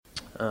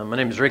My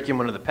name is Ricky. I'm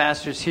one of the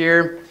pastors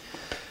here.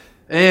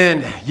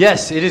 And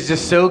yes, it is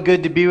just so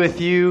good to be with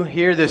you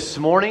here this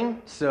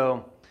morning.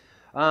 So,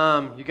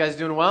 you guys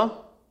doing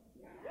well?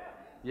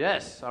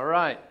 Yes, all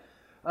right.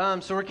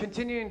 So we're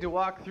continuing to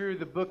walk through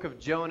the book of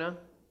Jonah.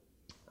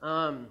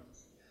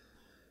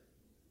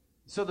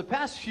 So the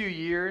past few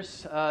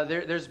years,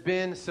 there's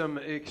been some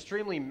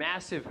extremely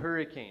massive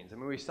hurricanes. I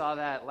mean, we saw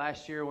that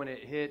last year when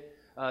it hit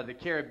the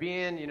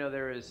Caribbean. You know,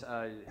 there was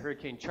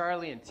Hurricane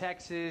Charlie in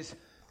Texas,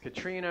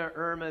 Katrina,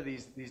 Irma,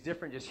 these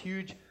different just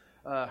huge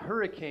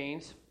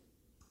hurricanes.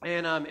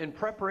 And in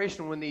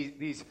preparation, when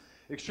these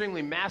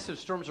extremely massive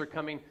storms are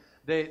coming,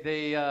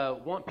 they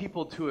want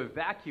people to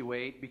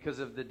evacuate because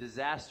of the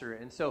disaster.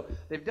 And so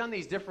they've done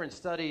these different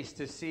studies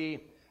to see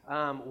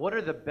what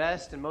are the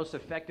best and most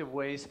effective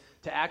ways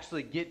to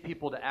actually get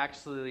people to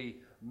actually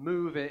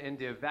move and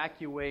to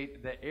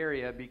evacuate the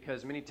area,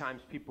 because many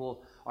times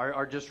people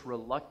are just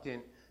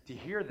reluctant to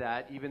hear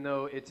that, even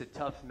though it's a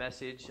tough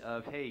message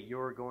of, hey,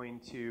 you're going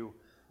to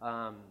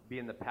be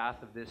in the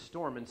path of this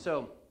storm. And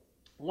so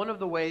one of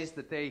the ways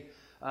that they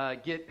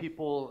get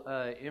people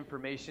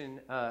information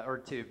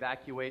or to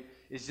evacuate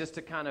is just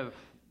to kind of,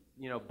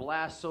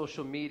 blast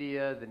social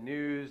media, the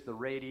news, the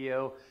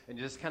radio, and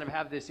just kind of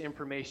have this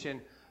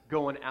information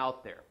going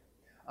out there.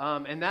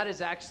 And that is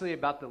actually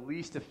about the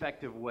least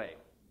effective way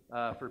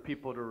for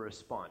people to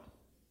respond.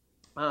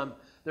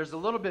 There's a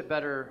little bit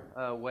better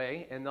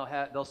way, and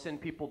they'll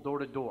send people door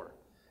to door,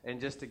 and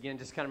just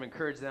kind of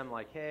encourage them,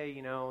 like, hey,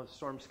 the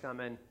storm's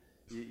coming,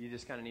 you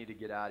just kind of need to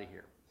get out of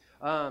here.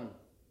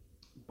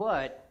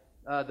 But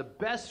the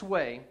best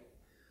way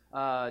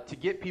to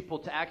get people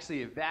to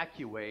actually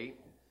evacuate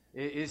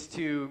is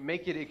to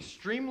make it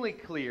extremely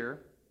clear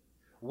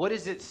what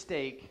is at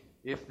stake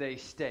if they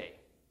stay.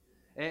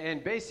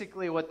 And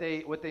basically what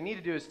they need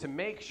to do is to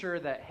make sure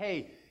that,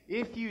 hey,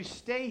 if you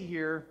stay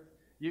here,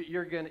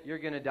 you're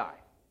gonna die.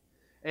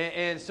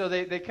 And so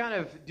they kind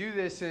of do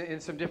this in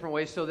some different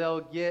ways. So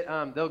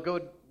they'll go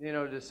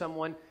to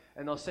someone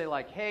and they'll say,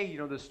 like, hey,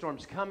 the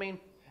storm's coming,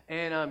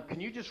 and can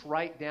you just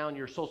write down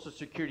your social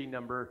security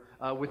number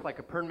with like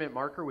a permanent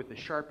marker with a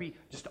Sharpie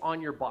just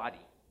on your body?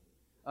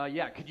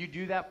 Could you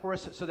do that for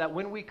us so that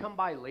when we come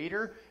by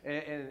later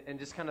and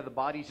just kind of the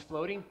body's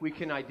floating, we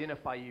can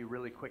identify you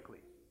really quickly.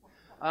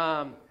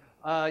 Or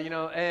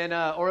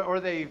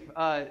they've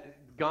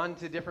gone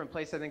to different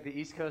places. I think the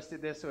East Coast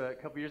did this a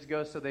couple years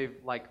ago. So they've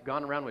like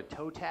gone around with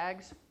toe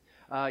tags.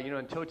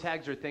 And toe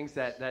tags are things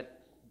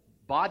that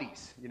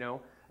bodies,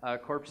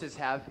 corpses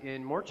have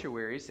in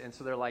mortuaries. And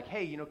so they're like,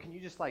 hey, can you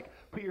just like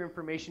put your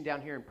information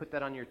down here and put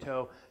that on your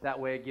toe? That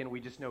way, again, we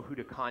just know who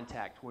to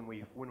contact when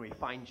we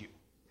find you.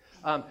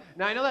 Now,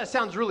 I know that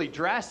sounds really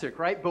drastic,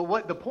 right? But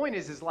what the point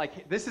is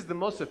like, this is the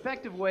most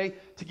effective way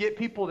to get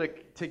people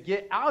to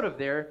get out of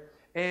there.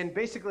 And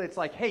basically, it's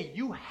like, hey,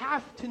 you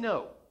have to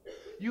know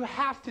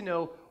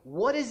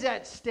what is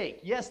at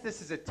stake. Yes,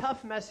 this is a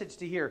tough message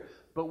to hear,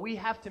 but we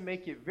have to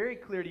make it very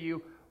clear to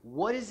you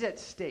what is at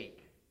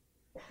stake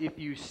if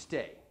you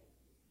stay,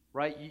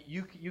 right?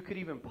 You could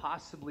even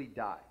possibly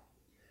die.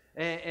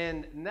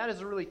 And that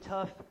is a really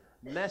tough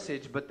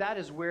message, but that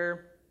is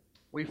where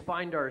we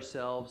find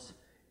ourselves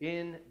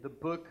in the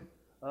book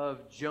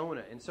of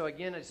Jonah. And so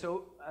again,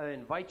 I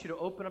invite you to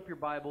open up your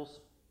Bibles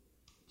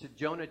to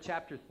Jonah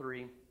chapter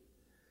 3.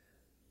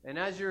 And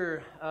as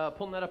you're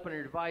pulling that up on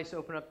your device,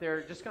 open up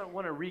there, just kind of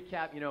want to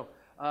recap,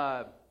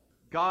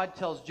 God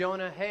tells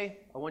Jonah, hey,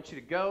 I want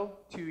you to go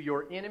to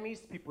your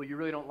enemies, the people you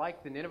really don't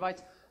like, the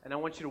Ninevites, and I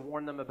want you to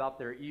warn them about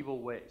their evil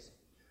ways.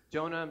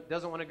 Jonah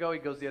doesn't want to go. He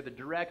goes the other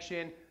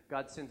direction.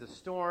 God sends a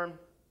storm.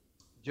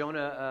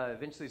 Jonah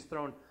eventually is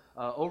thrown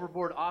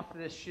overboard off of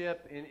this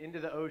ship into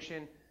the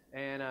ocean,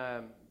 and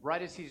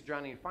right as he's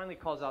drowning, he finally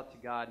calls out to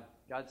God.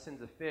 God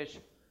sends a fish,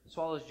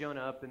 swallows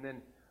Jonah up, and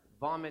then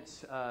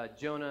vomits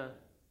Jonah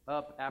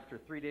up after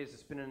 3 days of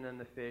spinning in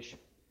the fish.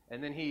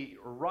 And then he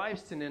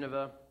arrives to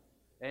Nineveh,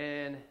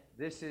 and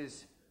this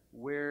is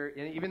where,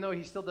 and even though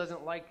he still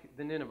doesn't like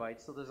the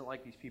Ninevites, still doesn't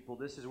like these people,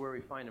 this is where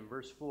we find him.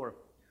 Verse 4,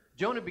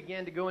 Jonah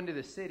began to go into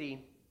the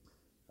city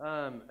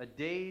a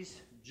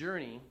day's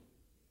journey,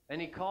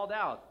 and he called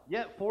out,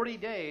 yet 40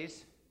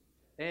 days,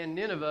 and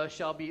Nineveh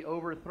shall be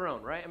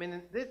overthrown, right? I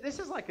mean, this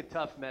is like a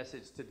tough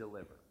message to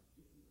deliver,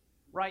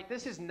 right?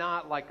 This is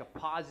not like a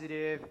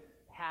positive,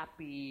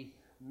 happy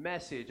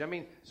message. I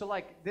mean, so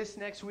like this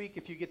next week,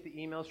 if you get the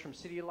emails from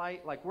City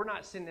Light, like we're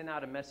not sending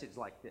out a message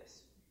like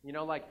this.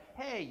 Like,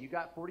 hey, you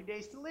got 40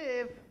 days to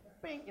live,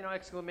 bing,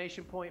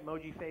 exclamation point,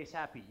 emoji face,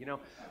 happy.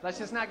 That's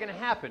just not going to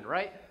happen,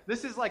 right?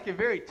 This is like a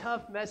very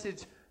tough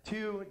message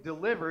to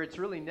deliver. It's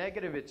really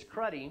negative. It's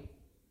cruddy.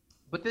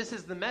 But this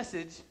is the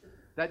message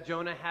that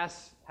Jonah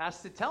has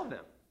to tell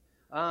them.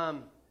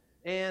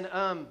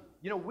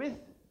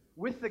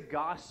 With the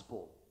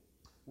gospel,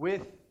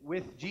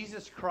 with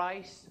Jesus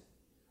Christ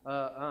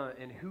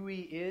and who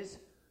he is,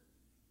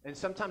 and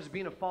sometimes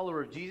being a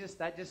follower of Jesus,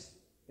 that just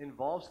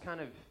involves kind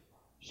of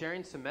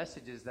sharing some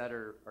messages that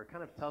are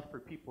kind of tough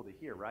for people to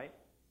hear, right?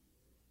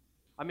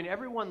 I mean,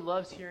 everyone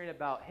loves hearing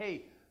about,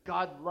 hey,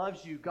 God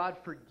loves you, God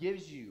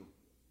forgives you.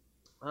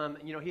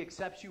 He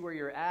accepts you where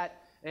you're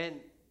at,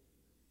 and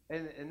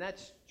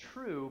that's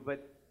true,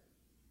 but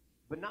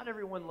not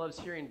everyone loves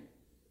hearing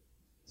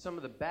some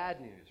of the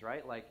bad news,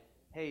 right? Like,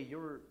 hey,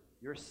 you're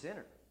a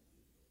sinner.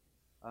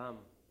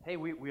 Hey,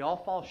 we all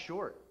fall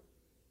short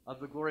of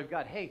the glory of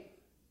God. Hey,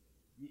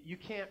 you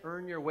can't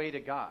earn your way to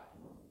God.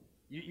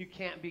 You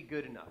can't be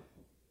good enough.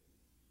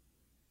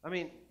 I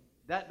mean,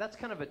 that's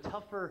kind of a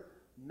tougher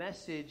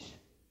message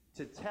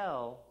to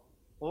tell,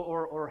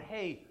 or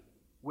hey,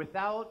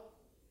 without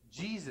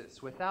Jesus'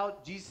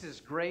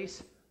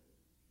 grace,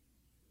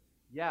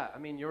 yeah, I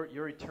mean,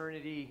 your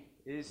eternity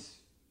is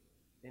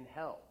in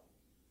hell,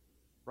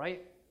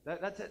 right?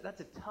 That's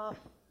a tough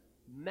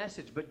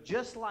message. But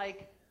just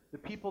like the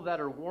people that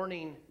are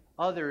warning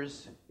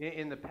others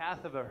in the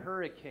path of a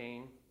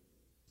hurricane,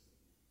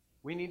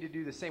 we need to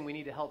do the same. We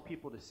need to help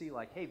people to see,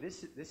 like, hey,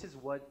 this is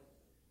what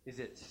is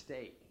at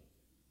stake.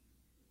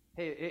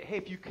 Hey,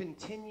 if you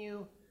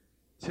continue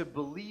to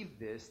believe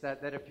this, that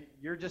if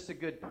you're just a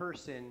good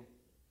person,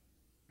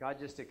 God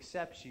just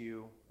accepts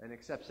you and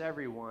accepts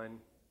everyone,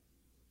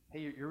 hey,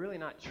 you're really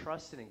not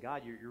trusting in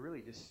God. You're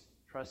really just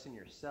trusting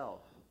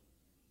yourself.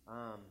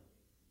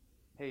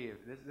 Hey,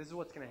 this is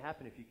what's going to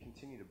happen if you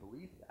continue to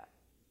believe that.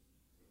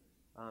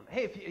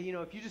 Hey,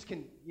 if you just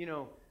can,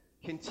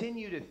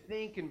 continue to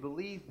think and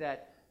believe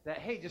that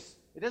hey, just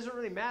it doesn't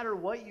really matter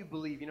what you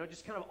believe.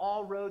 Just kind of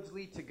all roads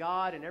lead to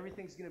God, and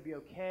everything's going to be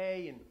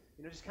okay, and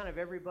just kind of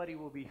everybody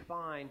will be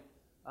fine.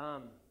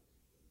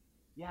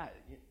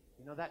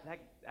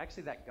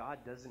 That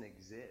God doesn't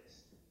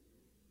exist.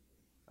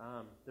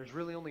 There's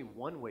really only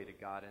one way to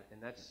God,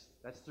 and that's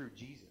through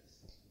Jesus.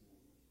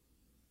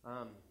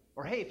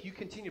 Or hey, if you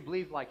continue to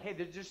believe, like, hey,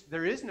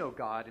 there is no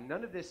God, and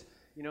none of this,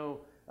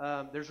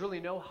 there's really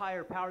no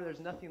higher power. There's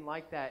nothing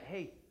like that.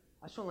 Hey,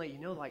 I just want to let you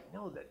know, like,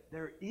 no, that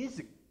there is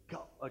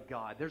a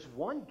God. There's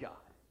one God,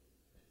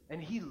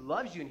 and He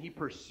loves you, and He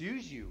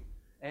pursues you,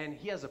 and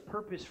He has a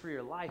purpose for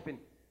your life. And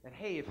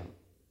hey, if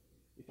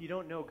you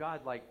don't know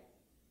God, like,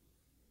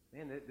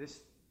 man,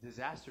 this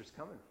disaster's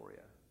coming for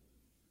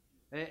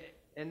you.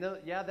 And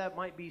that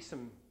might be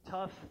some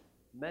tough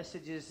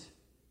messages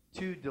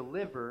to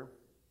deliver,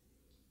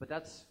 but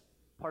that's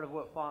part of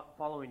what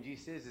following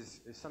Jesus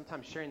is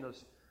sometimes sharing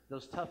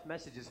those tough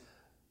messages,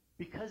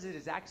 because it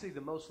is actually the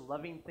most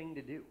loving thing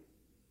to do.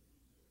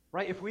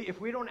 Right? If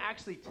we don't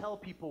actually tell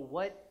people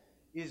what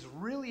is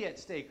really at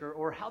stake,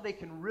 or how they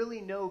can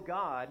really know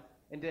God,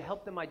 and to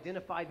help them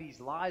identify these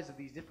lies of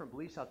these different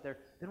beliefs out there,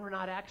 then we're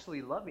not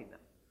actually loving them.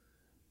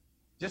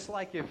 Just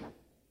like if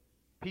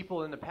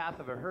people in the path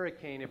of a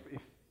hurricane,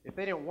 if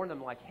they didn't warn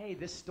them, like, hey,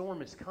 this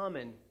storm is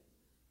coming,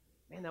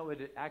 man, that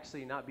would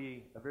actually not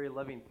be a very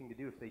loving thing to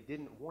do if they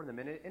didn't warn them.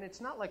 And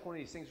it's not like one of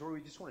these things where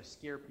we just want to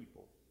scare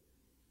people,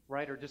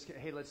 right? Or just,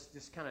 hey, let's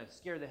just kind of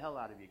scare the hell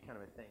out of you kind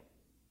of a thing.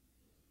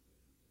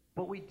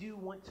 But we do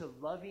want to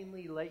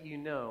lovingly let you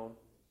know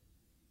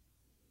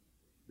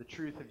the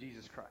truth of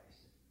Jesus Christ,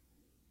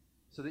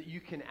 so that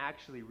you can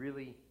actually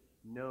really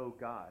know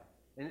God.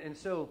 And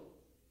so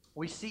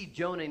we see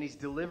Jonah, and he's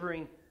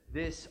delivering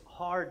this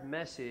hard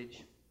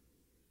message.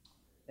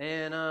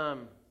 And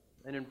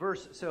in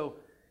so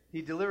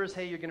he delivers,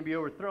 hey, you're going to be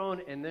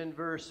overthrown. And then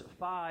verse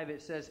 5,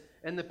 it says,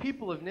 and the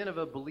people of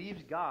Nineveh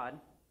believed God.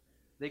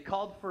 They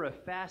called for a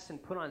fast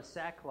and put on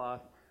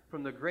sackcloth,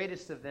 from the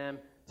greatest of them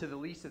to the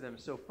least of them.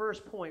 So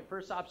first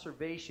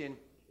observation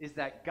is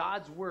that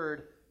God's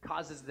word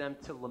causes them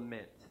to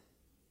lament.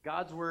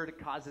 God's word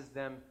causes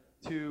them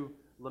to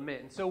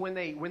lament. And so when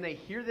they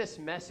hear this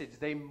message,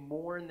 they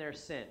mourn their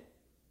sin.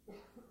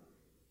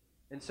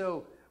 And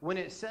so when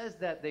it says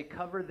that they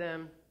cover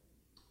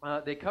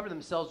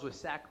themselves with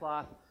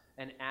sackcloth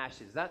and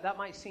ashes, that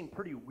might seem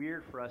pretty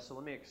weird for us. So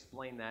let me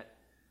explain that.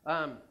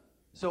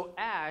 So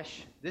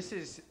ash, this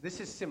is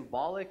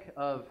symbolic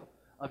of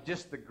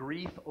just the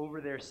grief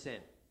over their sin.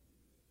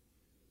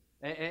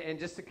 And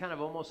just to kind of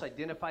almost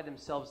identify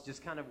themselves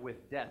just kind of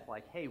with death.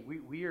 Like, hey,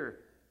 we're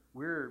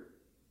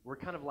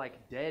kind of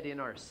like dead in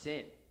our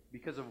sin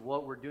because of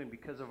what we're doing,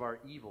 because of our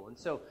evil. And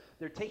so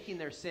they're taking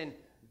their sin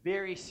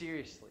very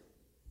seriously.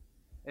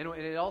 And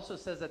it also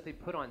says that they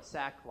put on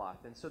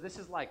sackcloth. And so this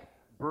is like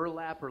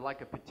burlap, or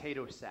like a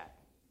potato sack.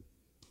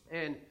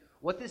 And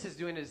what this is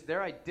doing is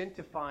they're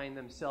identifying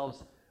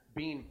themselves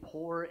being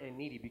poor and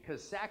needy,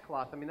 because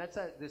sackcloth, I mean, that's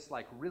this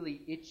like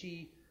really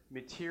itchy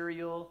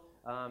material.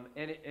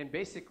 And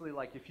basically,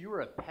 like, if you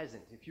were a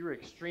peasant, if you were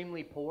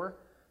extremely poor,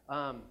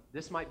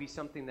 this might be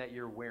something that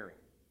you're wearing,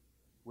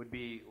 would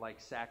be like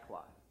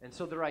sackcloth. And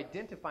so they're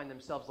identifying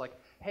themselves like,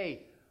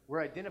 hey,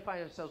 we're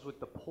identifying ourselves with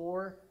the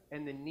poor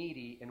and the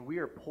needy, and we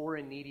are poor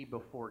and needy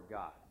before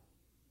God,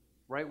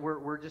 right?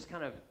 We're just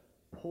kind of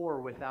poor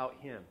without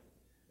Him.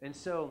 And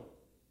so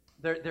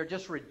they're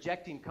just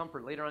rejecting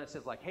comfort. Later on it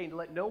says, like, hey,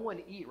 let no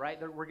one eat, right?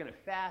 We're going to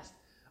fast,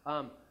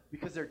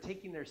 because they're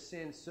taking their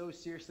sin so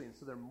seriously, and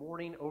so they're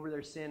mourning over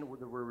their sin.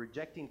 We're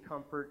rejecting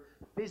comfort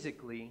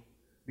physically,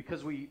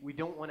 because we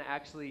don't want to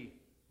actually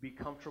be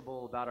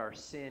comfortable about our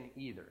sin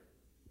either.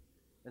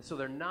 And so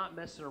they're not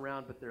messing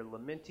around, but they're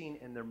lamenting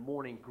and they're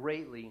mourning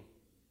greatly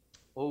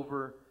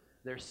over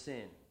their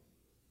sin.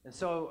 And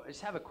so I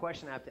just have a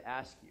question I have to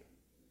ask you.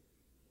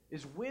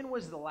 Is when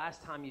was the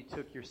last time you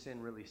took your sin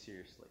really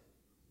seriously?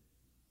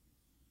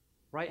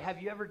 Right?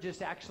 Have you ever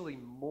just actually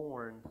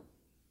mourned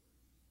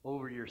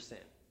over your sin?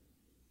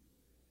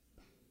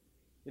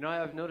 You know,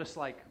 I've noticed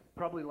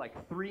probably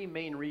three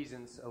main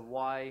reasons of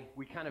why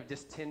we kind of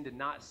just tend to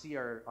not see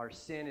our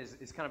sin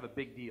is kind of a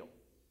big deal.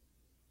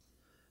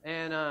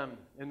 And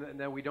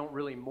then we don't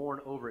really mourn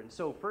over it. And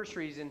so first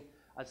reason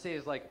I'd say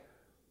is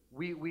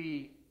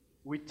we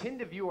tend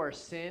to view our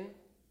sin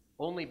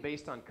only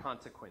based on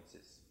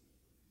consequences.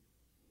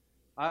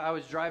 I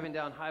was driving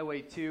down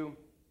Highway 2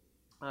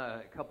 a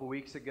couple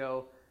weeks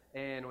ago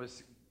and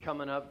was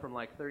coming up from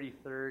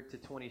 33rd to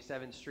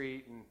 27th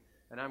Street,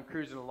 and I'm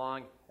cruising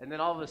along, and then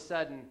all of a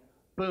sudden,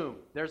 boom,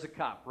 there's a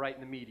cop right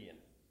in the median.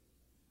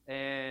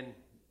 And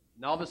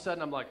all of a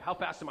sudden I'm like, how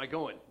fast am I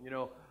going? You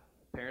know,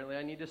 apparently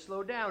I need to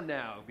slow down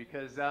now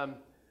because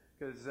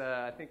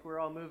I think we're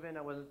all moving.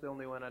 I wasn't the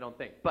only one, I don't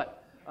think.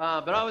 But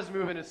I was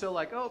moving, and so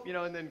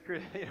and then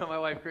my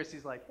wife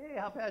Chrissy's like, hey,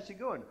 how fast you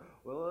going?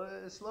 Well,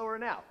 slower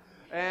now.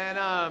 And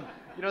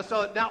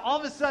so now all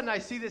of a sudden I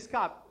see this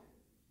cop,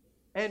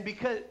 and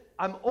because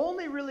I'm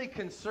only really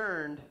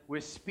concerned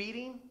with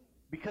speeding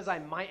because I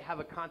might have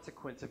a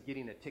consequence of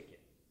getting a ticket,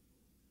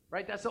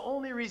 right? That's the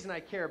only reason I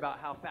care about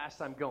how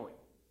fast I'm going.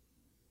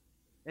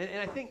 And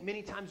I think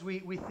many times we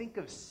think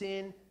of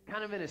sin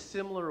kind of in a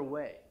similar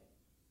way.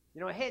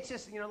 You know, hey, it's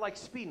just, like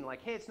speeding.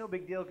 Like, hey, it's no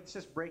big deal. It's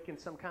just breaking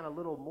some kind of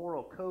little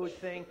moral code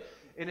thing.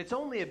 And it's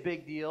only a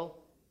big deal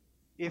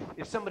if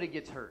somebody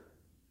gets hurt.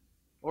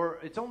 Or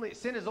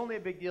sin is only a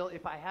big deal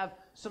if I have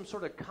some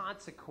sort of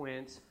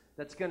consequence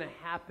that's going to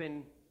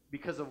happen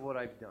because of what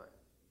I've done.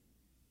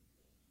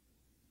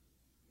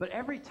 But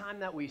every time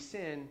that we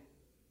sin,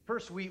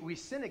 first we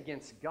sin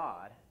against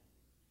God.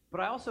 But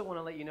I also want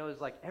to let you know is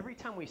every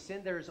time we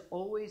sin, there's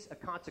always a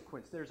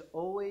consequence. There's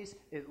always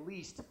at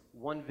least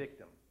one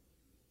victim.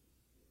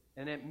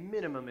 And at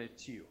minimum,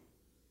 it's you.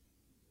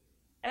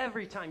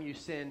 Every time you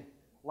sin,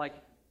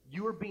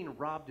 you're being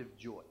robbed of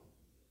joy.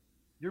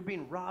 You're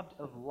being robbed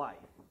of life.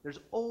 There's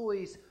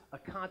always a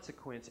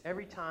consequence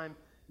every time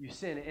you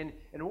sin.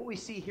 And what we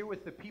see here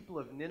with the people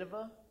of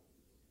Nineveh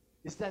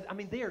is that,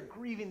 they are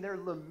grieving, they're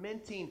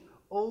lamenting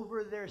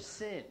over their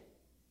sin.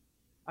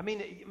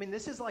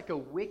 This is like a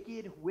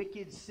wicked,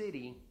 wicked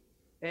city.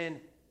 And,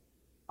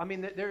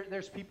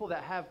 there's people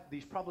that have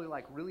these probably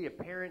really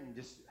apparent and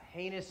just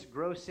heinous,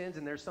 gross sins.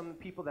 And there's some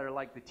people that are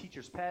like the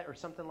teacher's pet or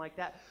something like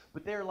that.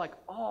 But they're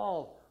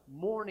all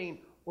mourning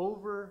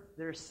over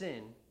their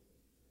sin,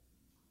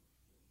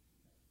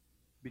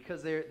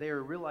 because they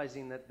are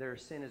realizing that their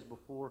sin is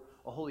before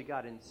a holy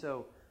God. And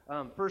so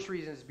first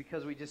reason is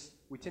because we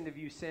tend to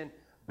view sin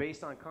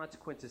based on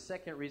consequences.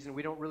 Second reason,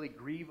 we don't really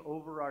grieve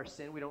over our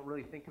sin. We don't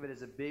really think of it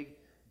as a big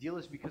deal,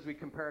 is because we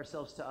compare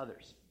ourselves to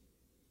others.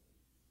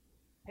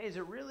 Hey, is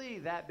it really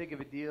that big of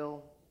a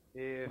deal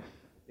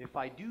if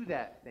I do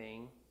that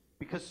thing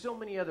because so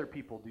many other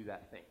people do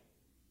that thing?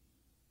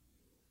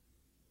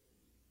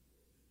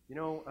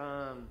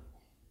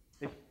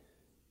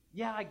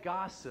 I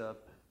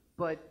gossip,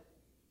 but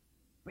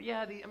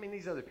yeah,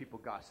 these other people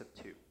gossip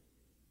too.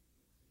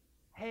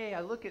 Hey,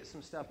 I look at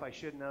some stuff I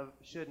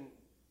shouldn't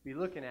be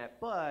looking at,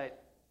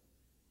 but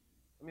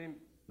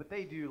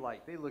they do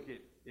they look at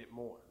it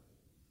more.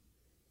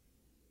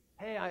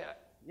 Hey,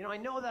 I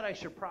know that I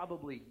should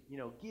probably,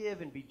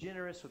 give and be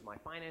generous with my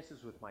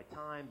finances, with my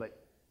time,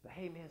 but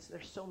hey, man,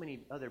 there's so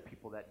many other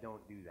people that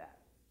don't do that.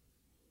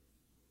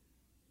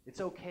 It's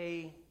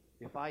okay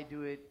if I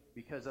do it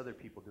because other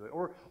people do it.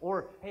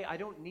 Or hey, I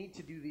don't need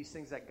to do these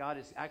things that God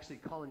is actually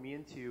calling me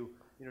into,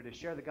 to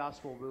share the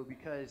gospel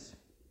because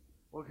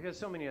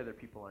so many other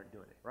people aren't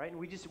doing it, right? And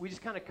we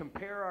just kind of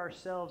compare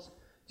ourselves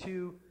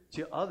to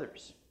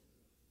others.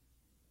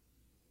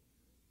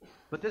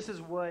 But this is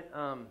what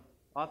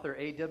author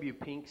A.W.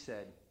 Pink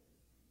said.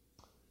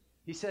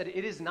 He said,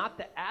 "It is not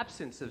the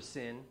absence of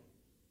sin,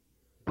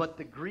 but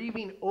the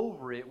grieving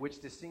over it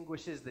which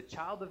distinguishes the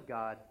child of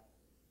God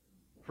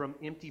from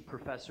empty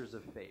professors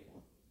of faith."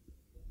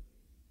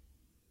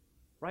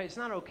 Right? It's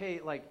not okay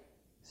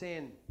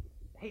saying,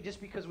 hey, just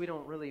because we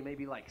don't really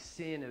maybe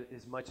sin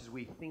as much as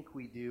we think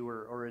we do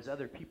or as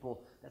other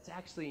people, that's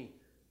actually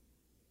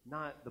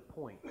not the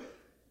point.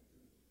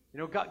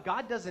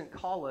 God doesn't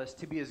call us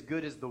to be as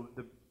good as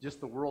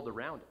just the world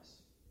around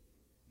us.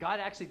 God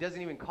actually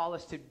doesn't even call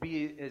us to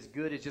be as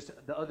good as just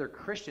the other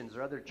Christians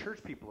or other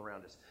church people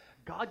around us.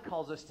 God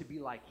calls us to be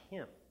like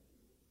Him.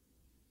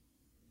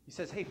 He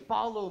says, hey,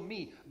 follow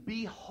me.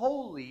 Be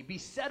holy. Be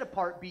set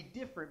apart. Be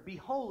different. Be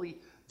holy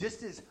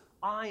just as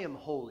I am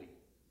holy.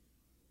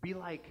 Be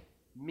like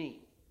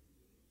me.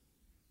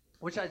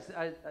 Which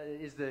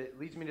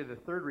leads me to the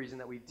third reason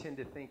that we tend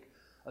to think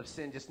of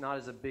sin just not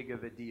as a big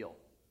of a deal.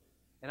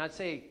 And I'd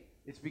say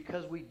it's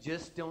because we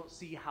just don't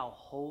see how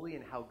holy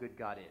and how good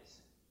God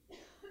is.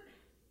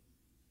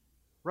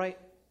 Right?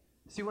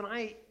 See, when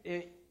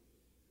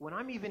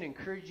I'm even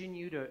encouraging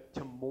you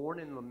to mourn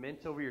and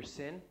lament over your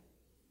sin,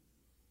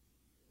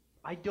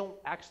 I don't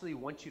actually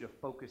want you to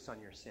focus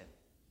on your sin.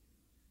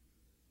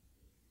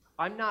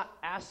 I'm not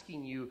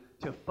asking you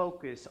to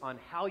focus on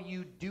how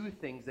you do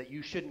things that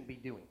you shouldn't be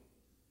doing.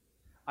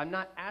 I'm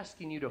not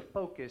asking you to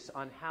focus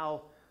on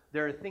how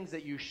there are things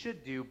that you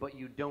should do but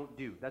you don't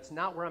do. That's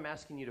not where I'm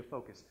asking you to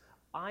focus.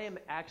 I am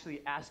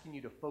actually asking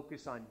you to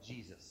focus on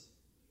Jesus.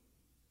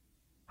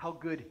 How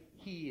good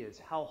he is,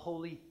 how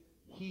holy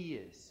he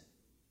is.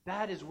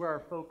 That is where our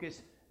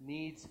focus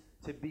needs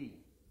to be.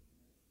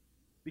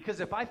 Because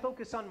if I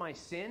focus on my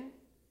sin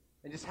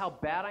and just how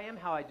bad I am,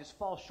 how I just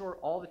fall short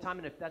all the time,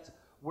 and if that's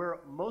where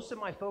most of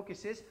my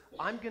focus is,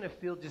 I'm going to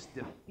feel just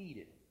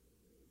defeated.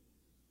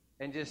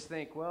 And just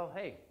think, well,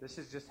 hey, this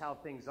is just how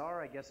things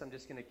are. I guess I'm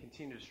just going to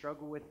continue to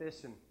struggle with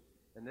this,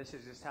 and this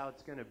is just how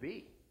it's going to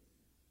be.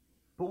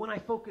 But when I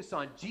focus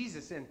on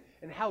Jesus and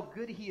how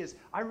good he is,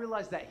 I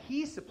realize that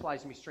he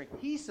supplies me strength.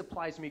 He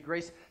supplies me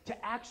grace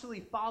to actually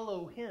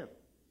follow him.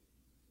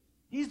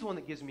 He's the one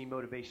that gives me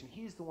motivation.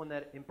 He's the one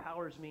that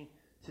empowers me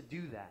to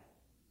do that.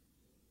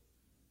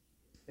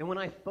 And when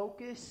I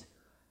focus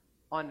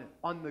on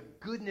the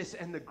goodness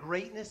and the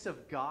greatness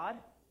of God,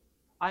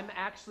 I'm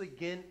actually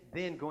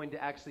then going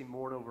to actually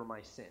mourn over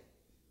my sin.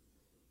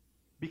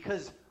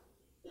 Because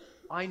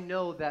I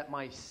know that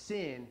my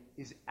sin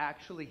is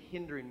actually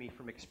hindering me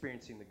from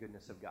experiencing the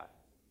goodness of God.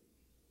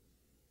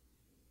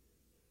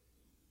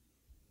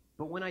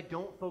 But when I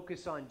don't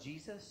focus on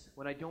Jesus,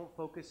 when I don't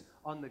focus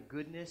on the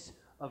goodness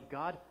of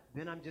God,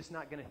 then I'm just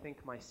not going to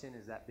think my sin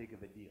is that big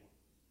of a deal.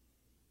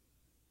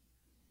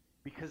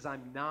 Because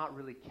I'm not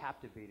really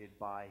captivated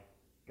by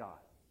God.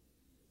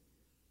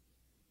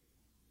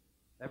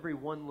 Every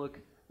one look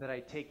that I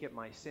take at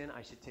my sin,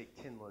 I should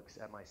take 10 looks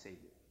at my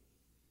Savior.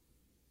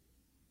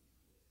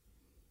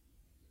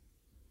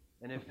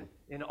 And if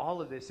in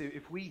all of this,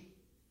 if we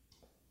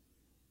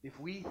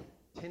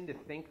tend to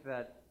think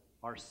that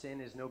our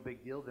sin is no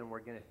big deal, then we're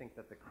going to think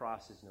that the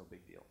cross is no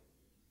big deal.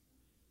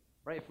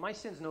 Right? If my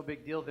sin's no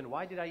big deal, then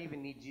why did I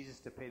even need Jesus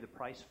to pay the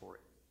price for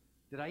it?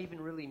 Did I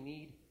even really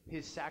need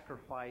his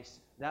sacrifice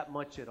that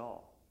much at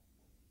all?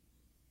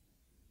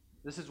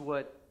 This is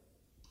what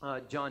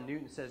John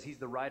Newton says. He's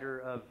the writer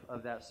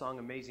of that song,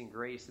 Amazing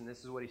Grace, and this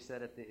is what he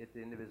said at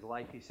the end of his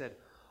life. He said,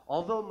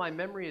 "Although my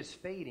memory is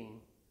fading,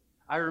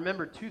 I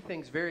remember two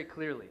things very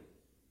clearly.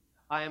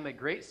 I am a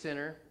great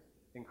sinner,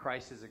 and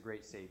Christ is a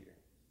great Savior."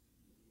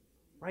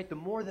 Right? The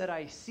more that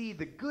I see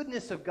the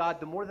goodness of God,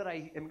 the more that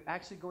I am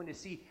actually going to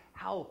see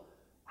how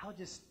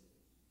just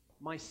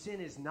my sin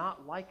is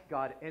not like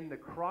God. And the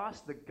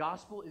cross, the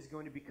gospel, is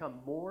going to become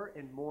more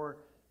and more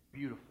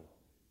beautiful.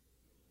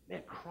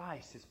 Man,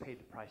 Christ has paid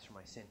the price for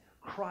my sin.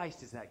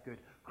 Christ is that good.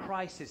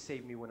 Christ has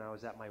saved me when I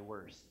was at my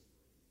worst.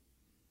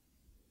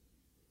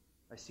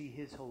 I see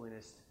his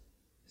holiness,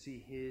 see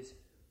his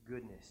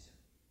goodness.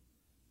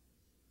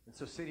 And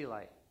so, City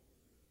Light,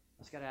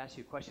 I just got to ask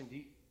you a question. Do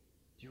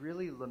you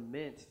really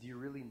lament? Do you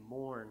really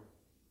mourn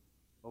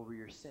over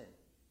your sin?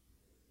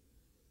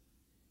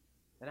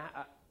 And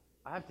I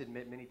have to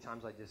admit, many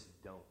times I just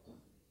don't.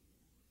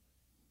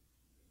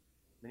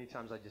 Many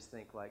times I just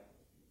think like,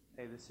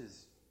 hey, this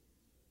is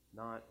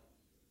not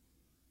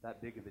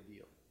that big of a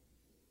deal.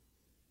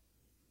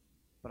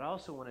 But I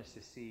also want us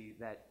to see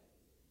that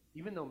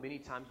even though many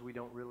times we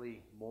don't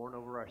really mourn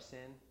over our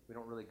sin, we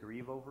don't really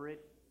grieve over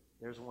it,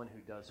 there's one who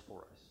does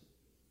for us.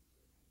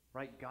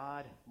 Right?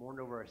 God mourned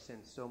over our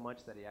sins so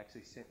much that he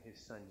actually sent his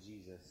son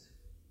Jesus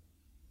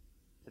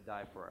to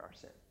die for our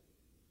sin,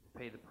 to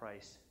pay the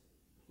price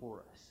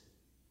for us.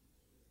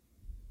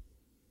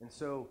 And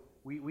so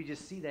we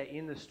just see that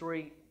in the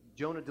story,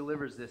 Jonah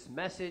delivers this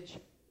message,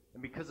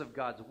 and because of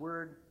God's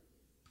word,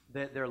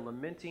 that they're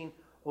lamenting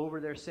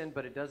over their sin,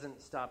 but it doesn't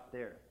stop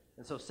there.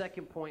 And so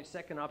second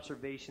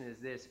observation is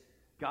this: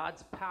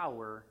 God's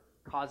power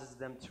causes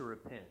them to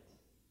repent.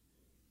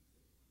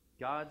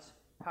 God's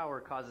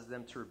power causes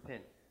them to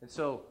repent. And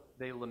so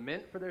they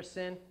lament for their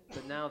sin,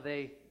 but now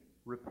they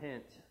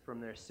repent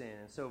from their sin.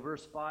 And so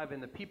verse 5,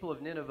 and the people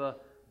of Nineveh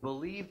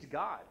believed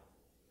God.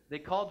 They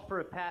called for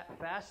a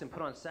fast and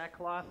put on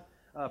sackcloth,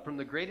 from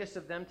the greatest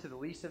of them to the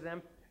least of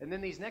them. And then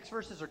these next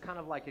verses are kind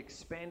of like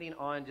expanding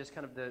on just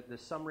kind of the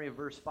summary of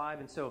verse 5.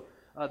 And so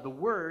the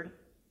word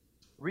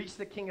reached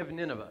the king of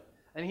Nineveh.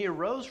 And he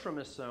arose from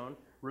his throne,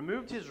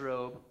 removed his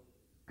robe,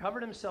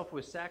 covered himself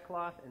with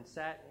sackcloth, and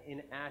sat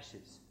in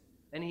ashes.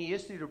 And he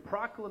issued a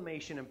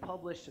proclamation and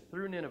published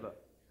through Nineveh,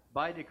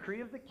 by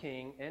decree of the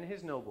king and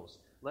his nobles,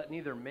 let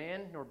neither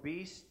man nor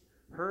beast,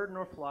 herd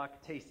nor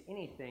flock taste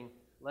anything,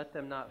 let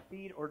them not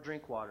feed or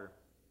drink water,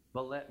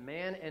 but let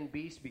man and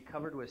beast be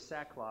covered with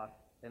sackcloth,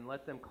 and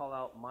let them call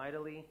out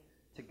mightily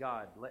to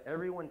God. Let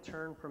everyone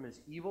turn from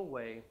his evil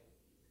way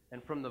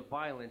and from the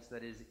violence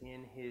that is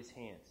in his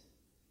hands.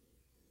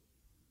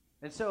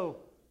 And so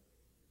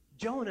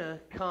Jonah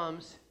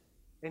comes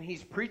and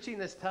he's preaching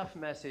this tough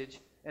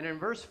message. And in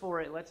verse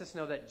 4, it lets us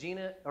know that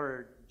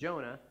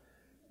Jonah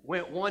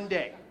went one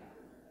day,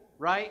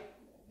 right?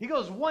 He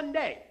goes one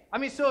day. I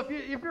mean, so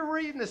if you're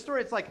reading the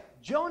story, it's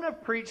like Jonah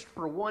preached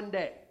for one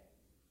day.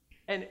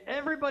 And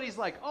everybody's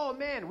like, oh,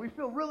 man, we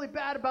feel really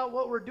bad about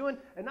what we're doing.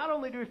 And not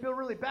only do we feel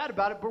really bad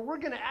about it, but we're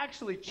going to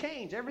actually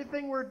change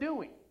everything we're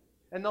doing.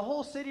 and the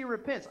whole city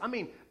repents. I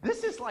mean,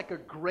 this is like a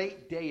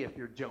great day if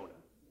you're Jonah.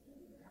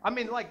 I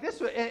mean, like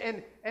this,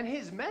 and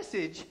his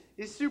message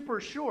is super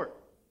short.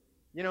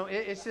 You know,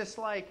 it's just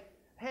like,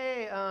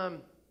 hey,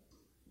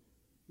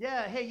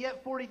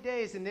 yet 40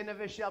 days and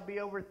Nineveh shall be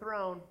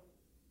overthrown.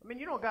 I mean,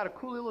 you don't got a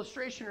cool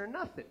illustration or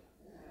nothing.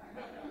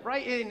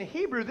 Right? In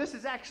Hebrew, this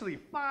is actually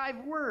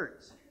 5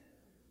 words.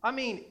 I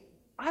mean,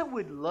 I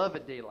would love a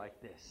day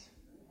like this.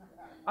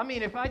 I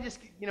mean, if I just,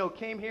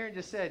 came here and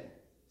just said,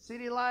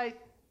 City Light,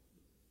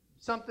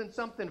 something,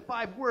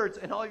 5 words,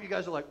 and all of you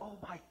guys are like, oh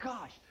my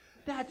gosh,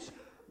 that's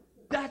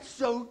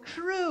so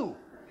true.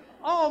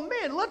 Oh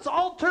man, let's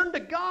all turn to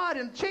God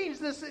and change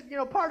this,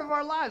 part of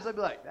our lives. I'd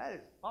be like, that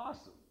is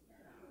awesome.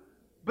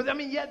 But I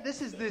mean, yet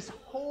this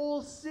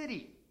whole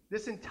city,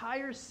 this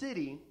entire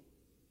city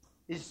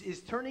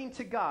is turning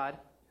to God.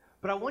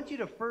 But I want you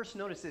to first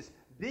notice this.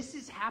 This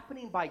is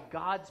happening by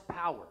God's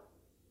power.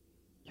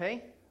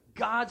 Okay?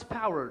 God's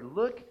power.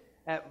 Look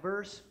at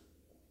verse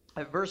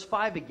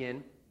 5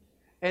 again.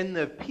 And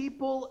the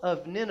people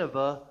of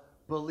Nineveh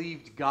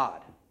believed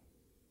God.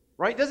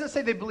 Right? It doesn't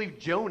say they believed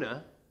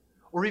Jonah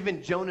or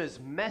even Jonah's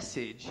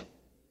message.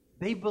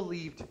 They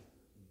believed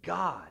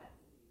God.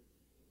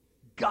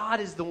 God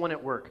is the one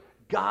at work.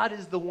 God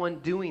is the one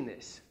doing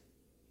this.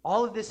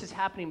 All of this is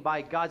happening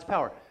by God's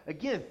power.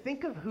 Again,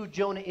 think of who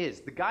Jonah is.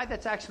 The guy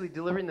that's actually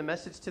delivering the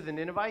message to the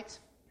Ninevites.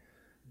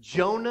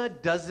 Jonah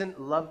doesn't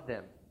love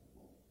them.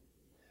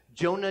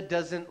 Jonah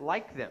doesn't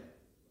like them.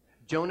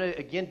 Jonah,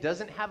 again,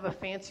 doesn't have a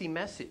fancy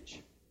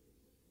message.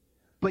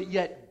 But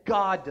yet,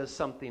 God does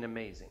something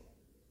amazing.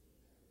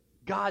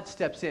 God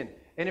steps in.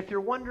 And if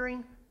you're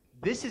wondering,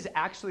 this is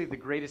actually the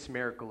greatest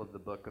miracle of the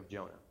book of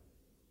Jonah.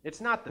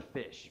 It's not the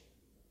fish.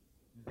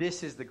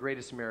 This is the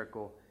greatest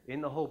miracle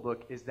in the whole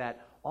book, is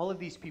that all of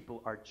these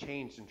people are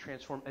changed and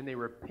transformed, and they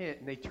repent,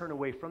 and they turn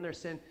away from their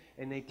sin,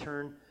 and they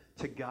turn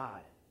to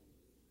God.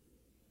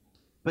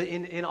 But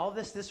in all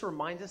this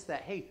reminds us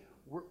that, hey,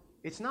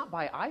 it's not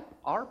by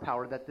our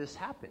power that this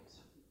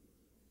happens.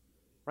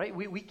 Right?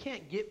 We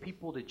can't get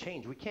people to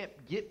change. We can't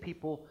get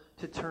people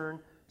to turn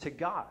to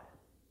God.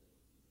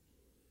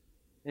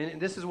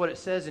 And this is what it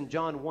says in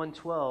John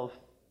 1:12.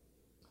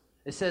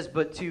 It says,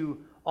 but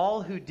to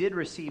all who did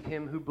receive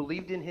him, who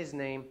believed in his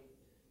name,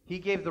 he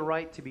gave the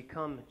right to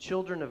become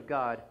children of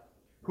God,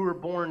 who were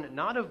born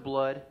not of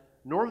blood,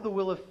 nor of the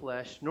will of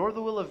flesh, nor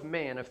the will of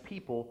man, of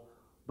people,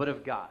 but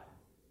of God.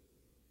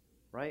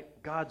 Right?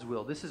 God's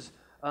will. This is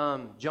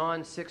John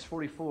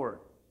 6:44.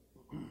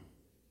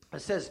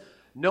 It says,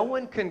 no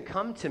one could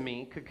come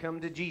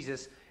to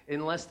Jesus,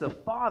 unless the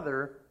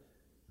Father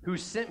who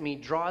sent me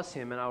draws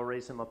him, and I will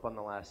raise him up on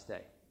the last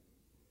day.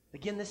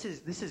 Again, this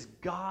is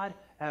God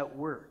at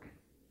work.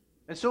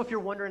 And so if you're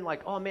wondering,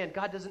 like, oh man,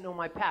 God doesn't know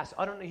my past.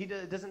 I don't know. He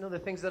doesn't know the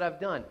things that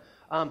I've done.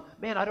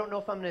 Man, I don't know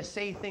if I'm going to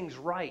say things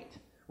right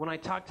when I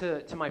talk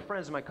to my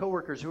friends, my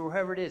coworkers,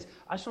 whoever it is.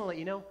 I just want to let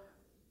you know,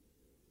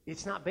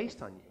 it's not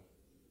based on you.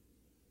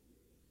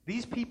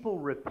 These people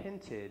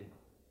repented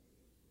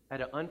at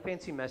an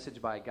unfancy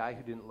message by a guy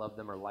who didn't love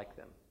them or like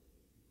them.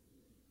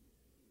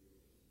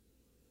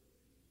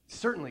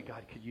 Certainly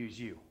God could use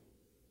you.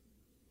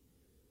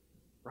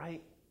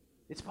 Right?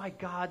 It's by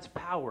God's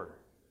power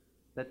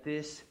that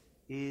this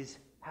is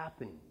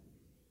happening.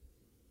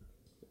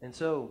 And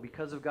so,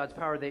 because of God's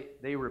power,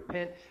 they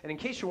repent. And in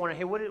case you're wondering,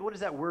 hey, what does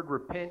that word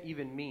repent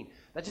even mean?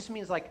 That just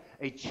means like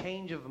a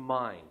change of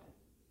mind.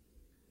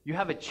 You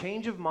have a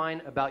change of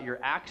mind about your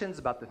actions,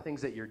 about the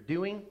things that you're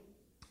doing,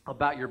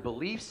 about your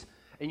beliefs,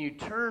 and you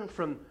turn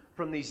from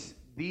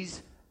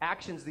these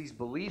actions, these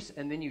beliefs,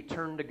 and then you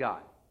turn to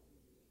God.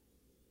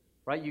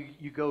 Right?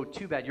 You go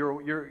too bad.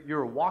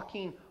 You're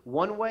walking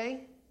one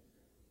way,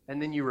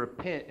 and then you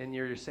repent, and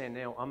you're just saying,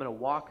 no, I'm going to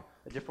walk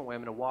a different way.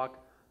 I'm going to walk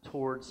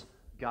towards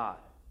God.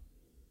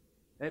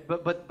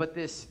 But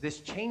this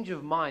change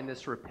of mind,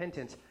 this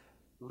repentance,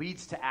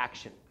 leads to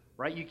action.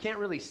 Right? You can't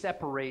really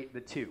separate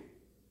the two.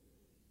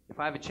 If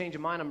I have a change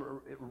of mind,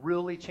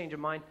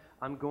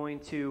 I'm going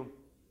to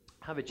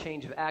have a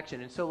change of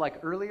action. And so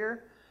like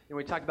earlier,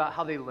 we talked about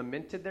how they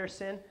lamented their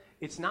sin.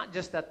 It's not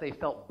just that they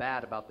felt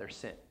bad about their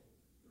sin.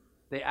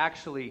 They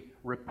actually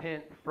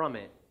repent from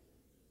it,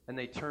 and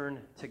they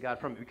turn to God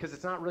from it. Because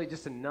it's not really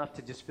just enough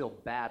to just feel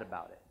bad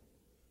about it,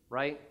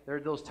 right? There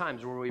are those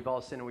times where we've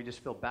all sinned and we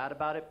just feel bad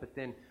about it, but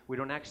then we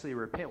don't actually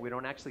repent. We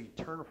don't actually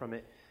turn from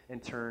it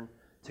and turn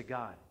to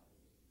God.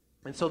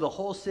 And so the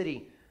whole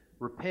city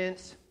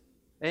repents.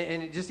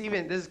 And it just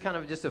even, this is kind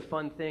of just a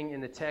fun thing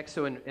in the text.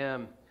 So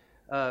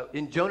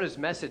in Jonah's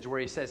message where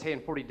he says, hey,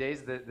 in 40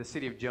 days the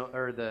city of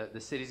the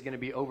city's going to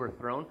be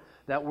overthrown,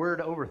 that word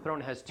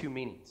overthrown has 2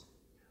 meanings.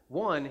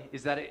 One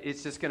is that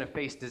it's just going to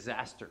face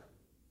disaster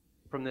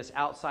from this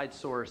outside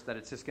source, that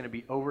it's just going to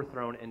be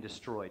overthrown and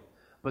destroyed.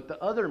 But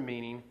the other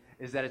meaning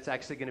is that it's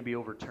actually going to be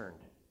overturned.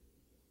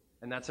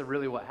 And that's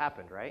really what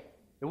happened, right?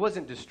 It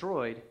wasn't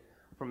destroyed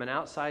from an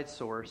outside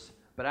source,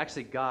 but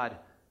actually God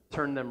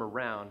turned them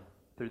around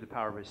through the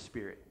power of his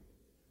Spirit.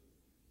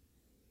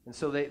 And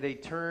so they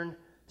turn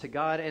to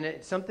God, and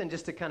it's something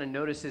just to kind of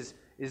notice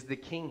is the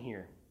king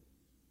here.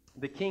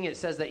 the king, it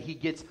says that he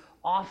gets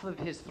off of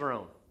his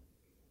throne.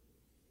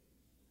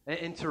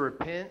 And to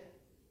repent,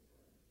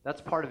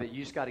 that's part of it.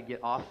 You just got to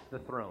get off the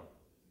throne,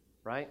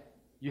 right?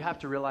 You have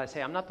to realize,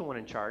 hey, I'm not the one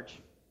in charge.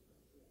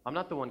 I'm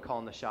not the one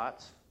calling the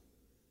shots.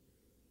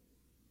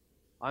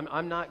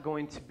 I'm not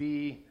going to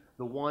be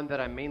the one that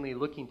I'm mainly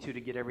looking to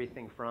get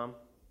everything from.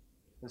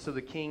 And so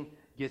the king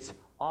gets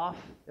off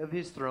of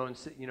his throne,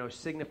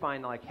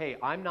 signifying like, hey,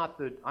 I'm not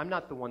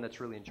the one that's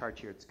really in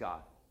charge here. It's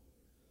God.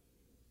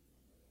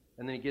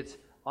 And then he gets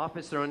off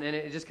his throne, and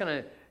it just kind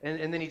of,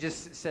 and then he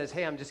just says,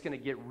 hey, I'm just going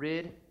to get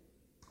rid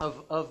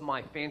of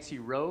my fancy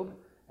robe,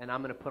 and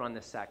I'm going to put on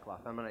this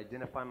sackcloth. I'm going to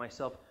identify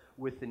myself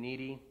with the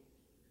needy.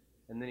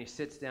 And then he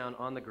sits down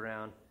on the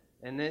ground.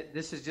 And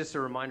this is just a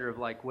reminder of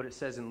like what it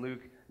says in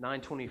Luke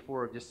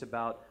 9:24, of just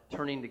about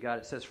turning to God.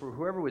 It says, for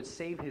whoever would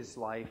save his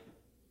life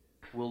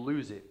will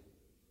lose it.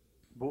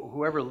 But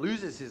whoever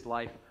loses his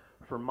life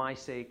for my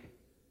sake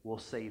will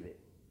save it.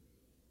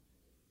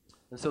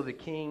 And so the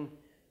king,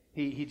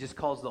 he just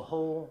calls the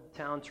whole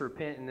town to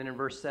repent. And then in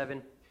verse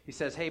 7, he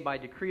says, hey, by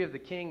decree of the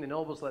king, the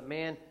nobles let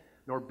man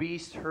nor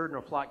beast, herd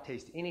nor flock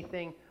taste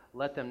anything.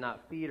 Let them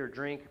not feed or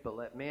drink, but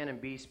let man and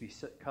beast be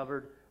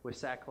covered with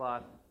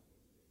sackcloth,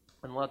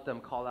 and let them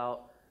call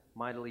out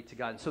mightily to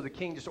God. And so the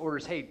king just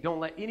orders, hey, don't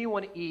let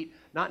anyone eat,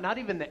 not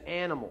even the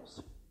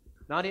animals,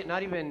 not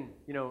even,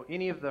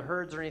 any of the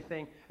herds or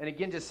anything. And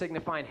again, just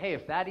signifying, hey,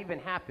 if that even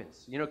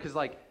happens, because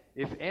like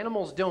if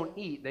animals don't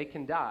eat, they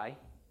can die.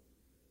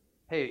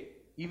 Hey,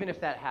 even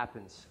if that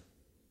happens,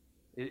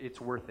 it's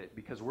worth it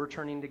because we're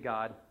turning to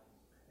God.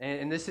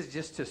 And this is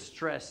just to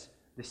stress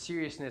the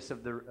seriousness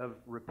of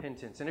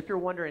repentance. And if you're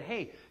wondering,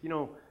 hey,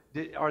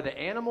 are the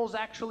animals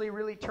actually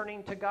really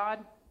turning to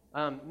God?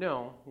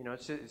 No,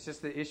 it's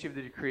just the issue of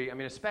the decree. I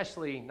mean,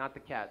 especially not the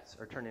cats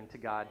are turning to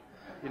God.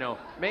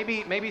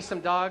 Maybe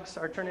some dogs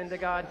are turning to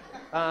God,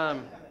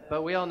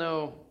 but we all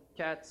know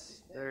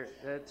cats,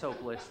 it's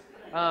hopeless.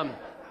 Rick,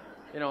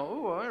 I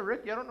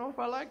don't know if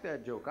I like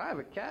that joke. I have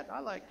a cat. I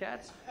like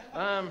cats.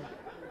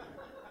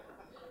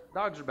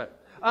 Dogs are better.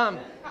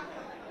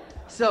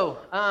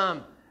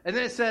 And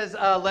then it says,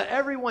 let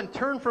everyone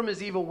turn from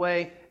his evil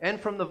way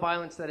and from the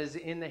violence that is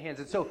in the hands.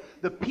 And so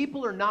the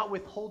people are not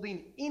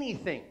withholding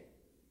anything.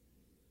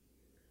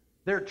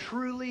 They're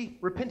truly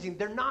repenting.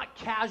 They're not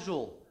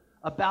casual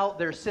about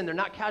their sin. They're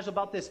not casual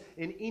about this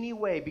in any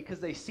way because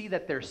they see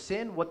that their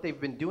sin, what they've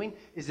been doing,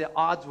 is at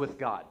odds with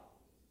God.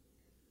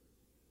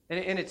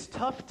 And it's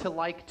tough to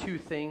like two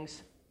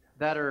things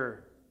that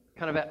are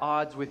kind of at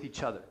odds with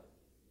each other.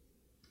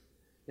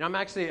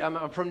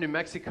 I'm from New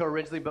Mexico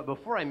originally, but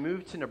before I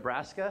moved to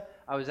Nebraska,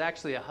 I was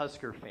actually a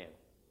Husker fan,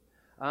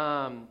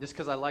 just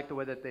because I liked the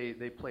way that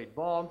they played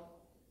ball.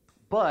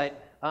 But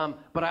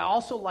I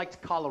also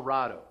liked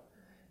Colorado.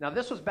 Now,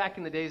 this was back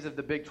in the days of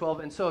the Big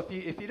 12, and so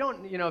if you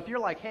don't, if you're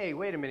like, hey,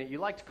 wait a minute, you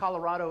liked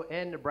Colorado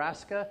and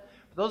Nebraska,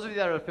 for those of you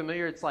that are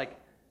familiar, it's like,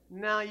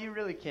 no, you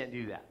really can't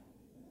do that,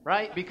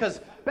 right?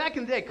 Because back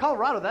in the day,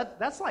 Colorado,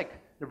 that's like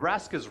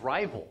Nebraska's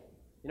rival.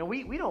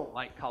 We don't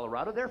like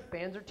Colorado. Their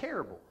fans are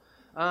terrible.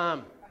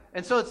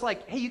 And so it's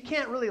like, hey, you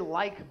can't really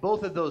like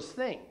both of those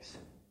things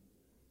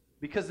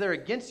because they're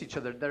against each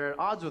other. They're at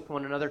odds with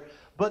one another.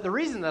 But the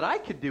reason that I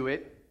could do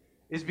it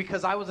is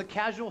because I was a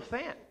casual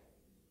fan.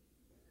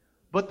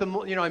 But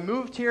I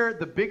moved here,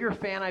 the bigger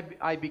fan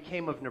I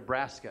became of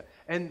Nebraska.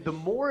 And the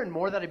more and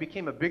more that I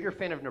became a bigger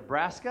fan of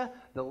Nebraska,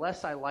 the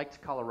less I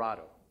liked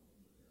Colorado.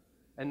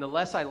 And the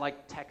less I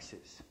liked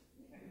Texas,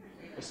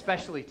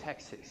 especially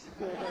Texas.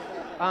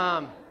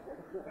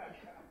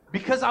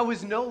 Because I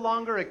was no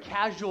longer a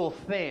casual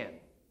fan.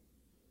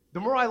 The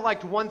more I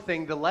liked one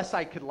thing, the less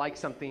I could like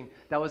something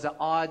that was at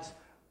odds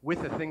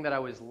with the thing that I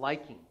was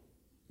liking.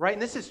 Right?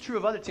 And this is true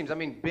of other teams. I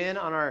mean, Ben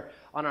on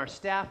our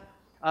staff,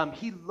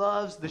 he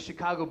loves the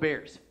Chicago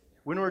Bears.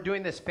 When we were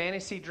doing this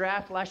fantasy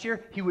draft last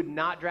year, he would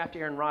not draft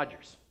Aaron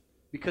Rodgers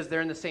because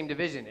they're in the same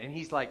division. And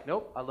he's like,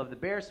 nope, I love the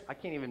Bears. I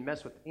can't even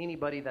mess with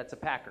anybody that's a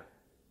Packer.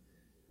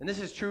 And this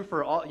is true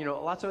for all,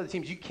 lots of other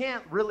teams. You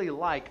can't really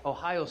like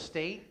Ohio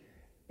State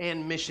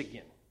and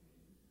Michigan.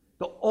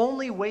 The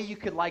only way you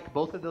could like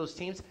both of those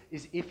teams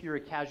is if you're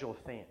a casual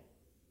fan.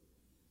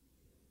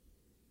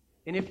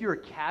 And if you're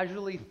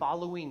casually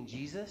following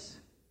Jesus,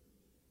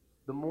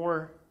 the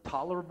more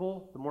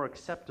tolerable, the more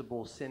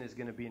acceptable sin is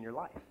going to be in your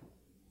life.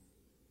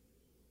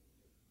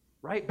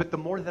 Right? But the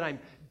more that I'm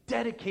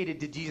dedicated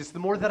to Jesus, the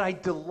more that I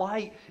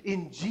delight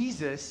in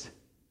Jesus,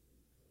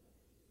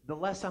 the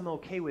less I'm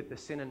okay with the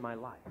sin in my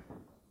life.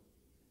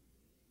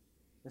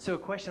 And so a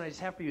question I just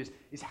have for you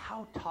is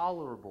how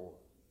tolerable,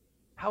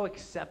 how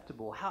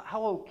acceptable,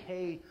 how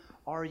okay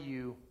are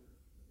you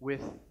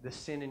with the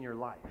sin in your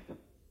life?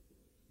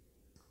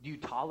 Do you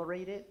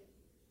tolerate it?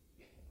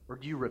 Or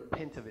do you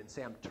repent of it and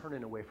say, I'm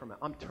turning away from it.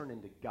 I'm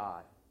turning to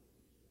God.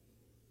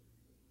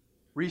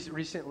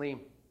 Recently,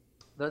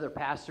 the other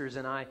pastors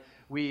and I,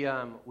 we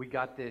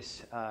got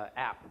this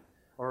app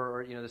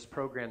or this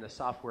program, the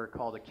software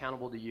called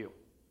Accountable to You.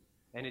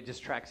 And it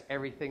just tracks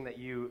everything that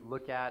you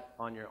look at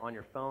on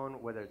your phone,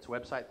 whether it's a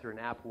website, through an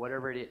app,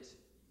 whatever it is,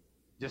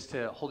 just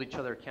to hold each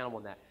other accountable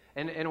in that.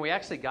 And we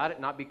actually got it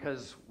not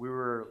because we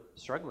were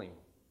struggling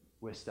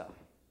with stuff,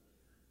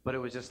 but it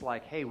was just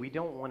like, hey, we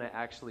don't want to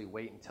actually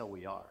wait until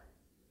we are.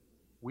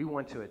 We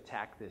want to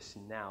attack this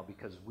now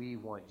because we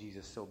want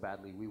Jesus so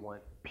badly. We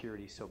want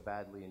purity so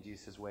badly in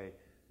Jesus' way.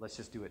 Let's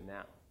just do it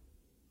now.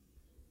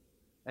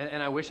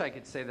 And I wish I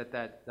could say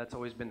that's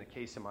always been the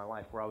case in my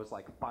life, where I was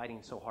like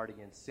fighting so hard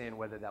against sin,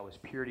 whether that was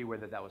purity,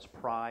 whether that was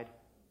pride,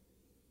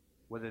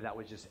 whether that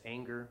was just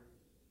anger.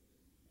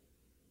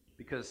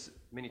 Because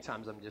many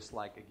times I'm just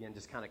like, again,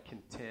 just kind of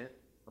content.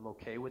 I'm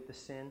okay with the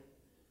sin.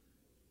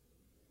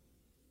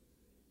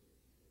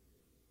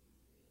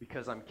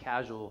 Because I'm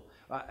casual.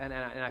 And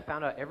I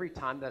found out every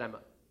time that I'm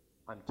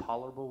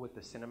tolerable with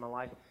the sin in my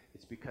life,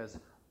 it's because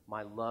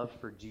my love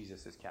for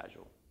Jesus is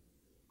casual.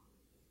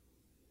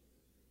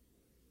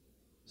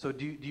 So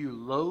do you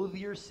loathe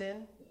your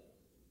sin,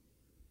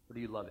 or do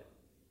you love it?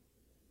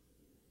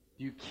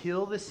 Do you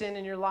kill the sin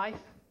in your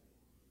life,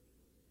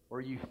 or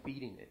are you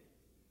feeding it?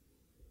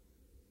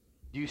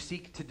 Do you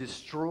seek to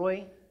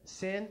destroy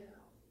sin,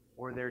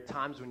 or are there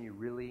times when you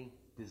really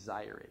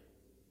desire it?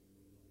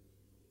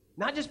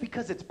 Not just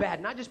because it's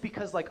bad, not just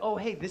because like, oh,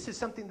 hey, this is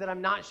something that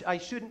I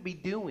shouldn't be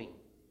doing,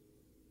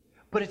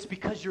 but it's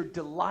because your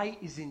delight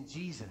is in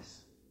Jesus.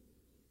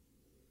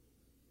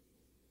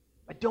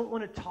 I don't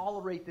want to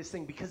tolerate this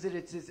thing because it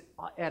is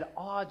at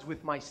odds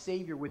with my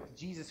Savior, with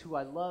Jesus, who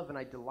I love and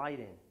I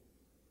delight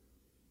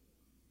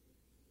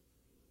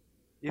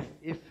in.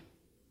 If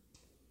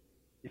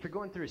you're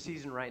going through a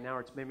season right now,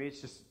 or maybe it's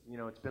just,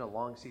 it's been a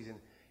long season,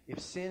 if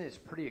sin is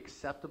pretty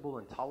acceptable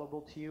and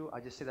tolerable to you, I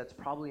just say that's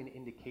probably an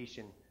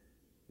indication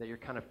that you're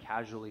kind of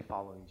casually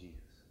following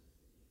Jesus.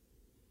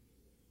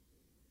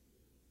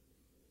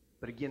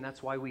 But again,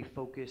 that's why we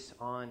focus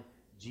on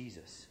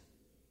Jesus.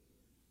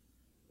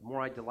 The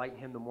more I delight in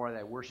him, the more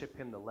I worship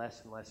him, the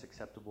less and less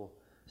acceptable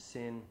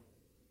sin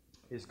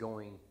is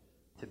going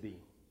to be.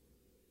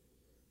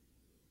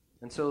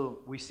 And so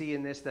we see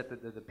in this that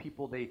the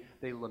people, they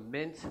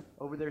lament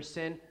over their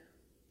sin,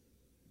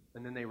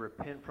 and then they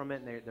repent from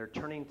it, and they're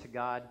turning to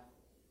God.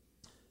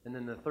 And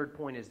then the third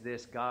point is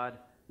this: God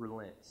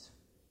relents.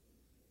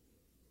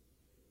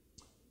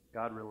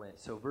 God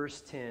relents. So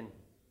verse 10,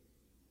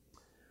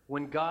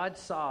 when God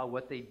saw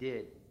what they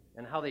did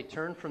and how they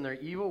turned from their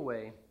evil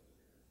way,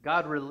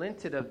 God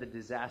relented of the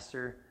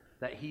disaster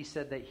that he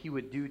said that he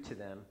would do to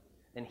them,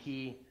 and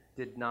he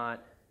did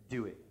not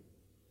do it.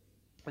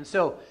 And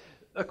so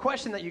a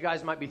question that you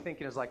guys might be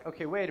thinking is like,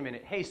 okay, wait a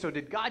minute. Hey, so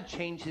did God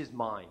change his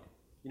mind?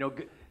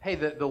 Hey,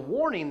 the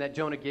warning that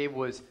Jonah gave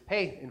was,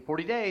 hey, in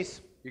 40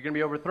 days, you're going to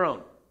be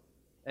overthrown.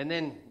 And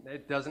then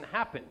it doesn't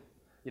happen.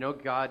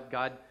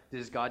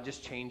 Does God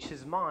just change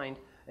his mind?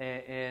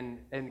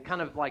 And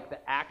kind of like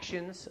the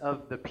actions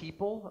of the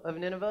people of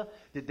Nineveh,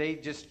 did they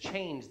just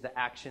change the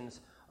actions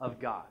of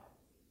God?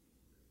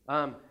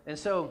 And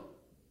so,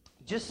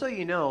 just so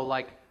you know,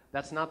 like,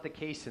 that's not the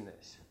case in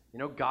this.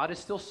 God is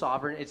still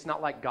sovereign. It's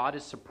not like God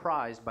is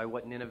surprised by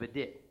what Nineveh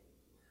did.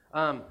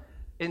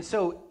 And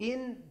so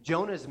in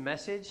Jonah's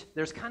message,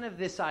 there's kind of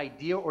this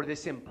idea or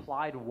this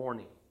implied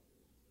warning,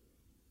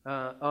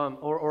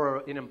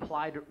 or an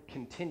implied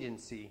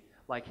contingency,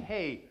 like,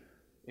 hey,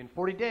 in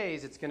 40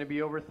 days it's going to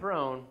be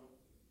overthrown,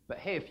 but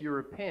hey, if you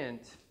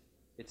repent,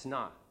 it's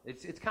not.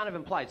 It's kind of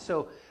implied.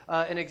 So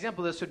an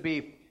example of this would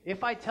be,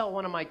 if I tell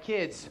one of my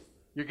kids,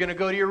 you're going to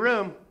go to your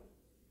room,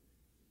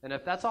 and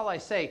if that's all I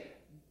say,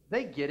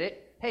 they get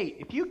it. Hey,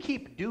 if you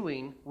keep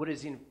doing what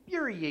is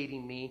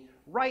infuriating me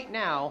right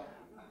now,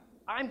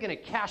 I'm going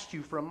to cast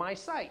you from my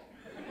sight.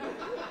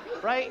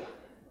 Right?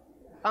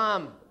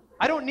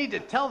 I don't need to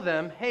tell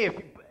them,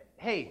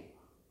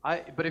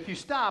 but if you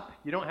stop,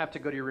 you don't have to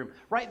go to your room.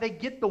 Right? They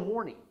get the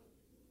warning.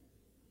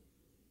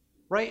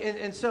 Right?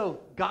 And so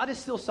God is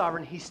still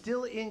sovereign. He's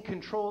still in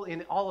control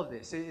in all of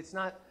this. It's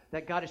not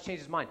that God has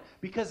changed his mind.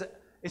 Because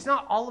it's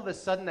not all of a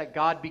sudden that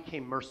God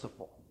became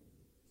merciful.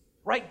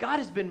 Right? God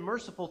has been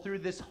merciful through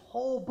this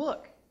whole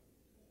book.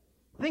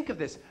 Think of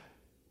this.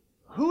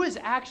 Who is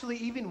actually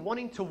even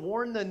wanting to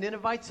warn the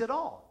Ninevites at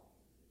all?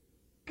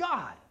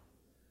 God.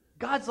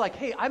 God's like,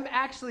 hey, I'm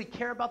actually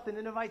care about the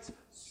Ninevites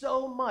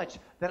so much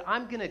that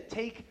I'm going to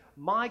take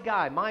my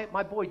guy,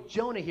 my boy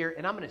Jonah here,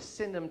 and I'm going to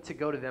send him to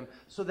go to them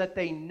so that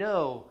they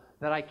know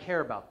that I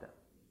care about them.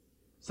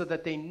 So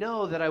that they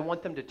know that I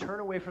want them to turn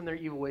away from their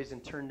evil ways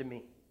and turn to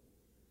me.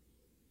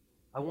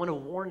 I want to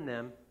warn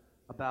them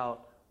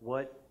about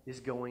what is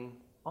going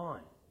on.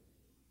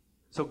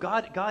 So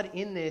God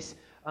in this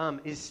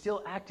is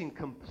still acting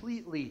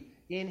completely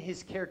in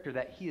his character,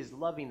 that he is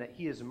loving, that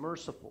he is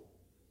merciful.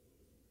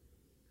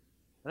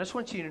 And I just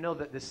want you to know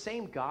that the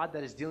same God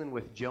that is dealing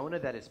with Jonah,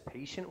 that is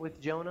patient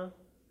with Jonah,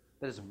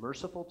 that is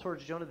merciful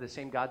towards Jonah, the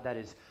same God that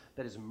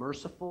is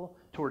merciful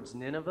towards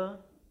Nineveh,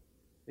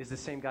 is the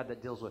same God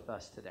that deals with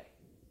us today.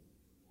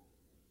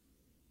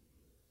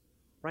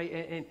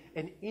 Right?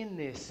 And in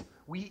this,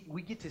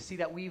 we get to see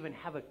that we even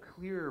have a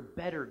clearer,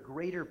 better,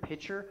 greater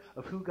picture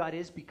of who God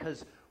is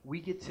because we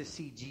get to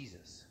see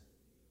Jesus.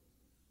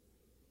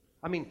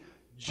 I mean,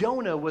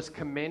 Jonah was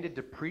commanded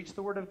to preach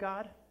the word of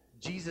God.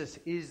 Jesus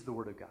is the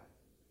word of God.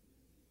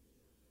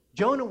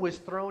 Jonah was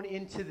thrown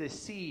into the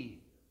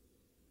sea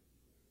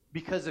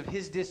because of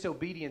his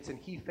disobedience, and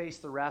he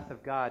faced the wrath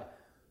of God.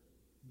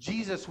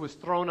 Jesus was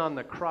thrown on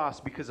the cross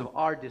because of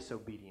our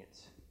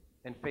disobedience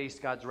and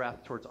faced God's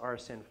wrath towards our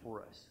sin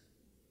for us.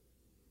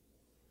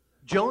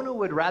 Jonah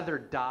would rather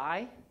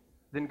die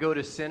than go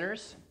to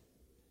sinners,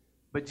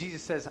 but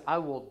Jesus says, I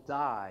will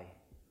die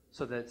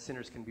so that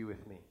sinners can be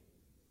with me.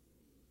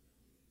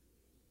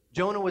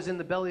 Jonah was in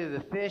the belly of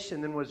the fish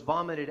and then was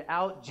vomited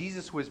out.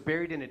 Jesus was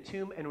buried in a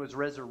tomb and was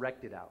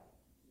resurrected out.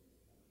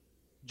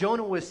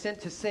 Jonah was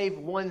sent to save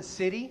one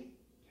city.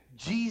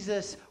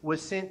 Jesus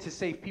was sent to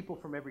save people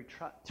from every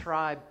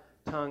tribe,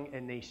 tongue,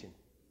 and nation.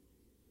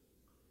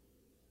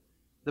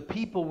 The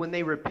people, when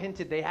they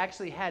repented, they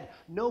actually had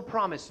no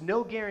promise,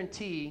 no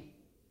guarantee.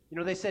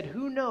 They said,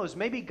 who knows,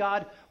 maybe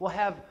God will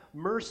have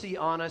mercy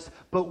on us,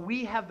 but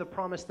we have the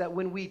promise that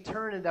when we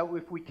turn and that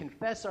if we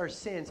confess our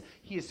sins,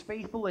 he is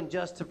faithful and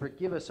just to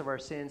forgive us of our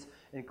sins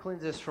and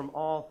cleanse us from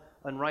all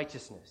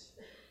unrighteousness.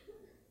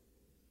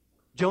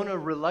 Jonah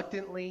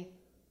reluctantly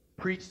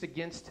preached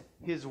against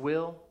his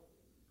will,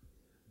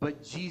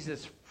 but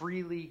Jesus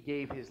freely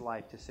gave his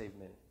life to save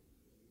men.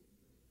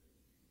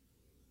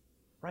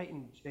 Right?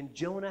 And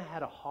Jonah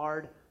had a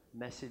hard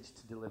message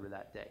to deliver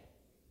that day.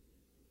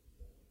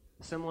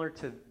 Similar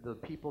to the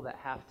people that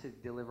have to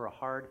deliver a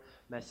hard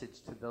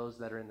message to those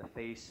that are in the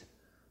face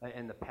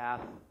and the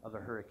path of a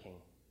hurricane.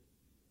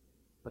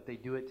 But they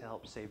do it to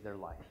help save their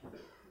life.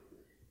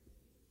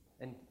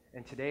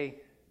 And today,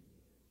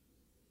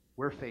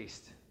 we're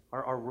faced,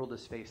 our world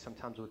is faced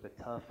sometimes with a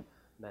tough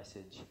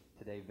message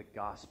today, the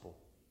gospel.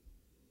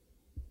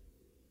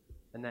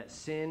 And that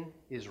sin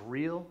is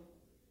real.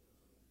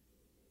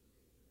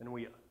 And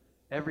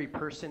every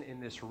person in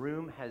this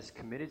room has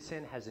committed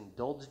sin, has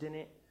indulged in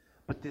it.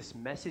 But this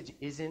message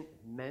isn't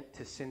meant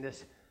to send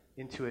us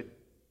into a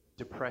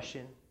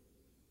depression.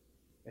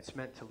 It's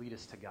meant to lead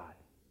us to God.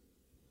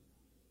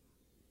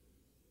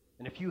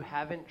 And if you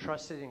haven't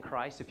trusted in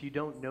Christ, if you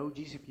don't know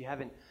Jesus, if you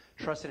haven't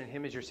trusted in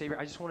him as your Savior,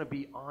 I just want to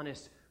be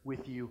honest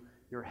with you.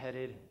 You're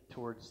headed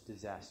towards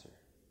disaster.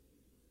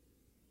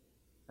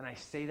 And I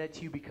say that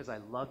to you because I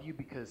love you,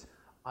 because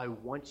I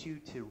want you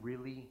to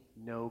really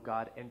know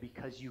God, and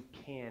because you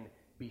can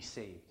be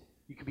saved.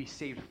 You can be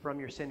saved from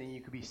your sin, and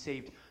you can be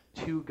saved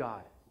to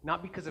God.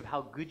 Not because of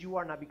how good you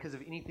are, not because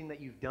of anything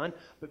that you've done,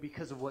 but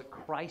because of what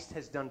Christ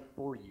has done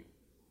for you.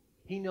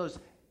 He knows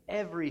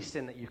every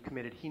sin that you've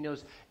committed. He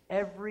knows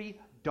every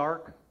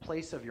dark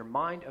place of your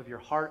mind, of your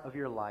heart, of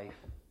your life.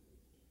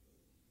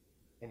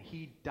 And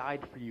he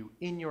died for you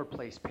in your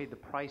place, paid the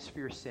price for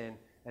your sin,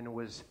 and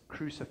was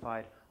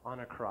crucified on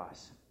a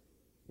cross.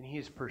 And he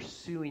is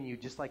pursuing you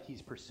just like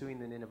he's pursuing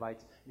the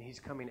Ninevites, and he's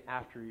coming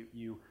after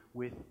you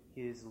with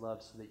his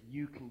love so that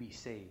you can be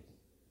saved,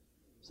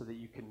 so that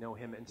you can know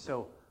him. And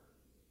so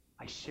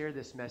I share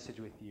this message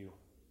with you.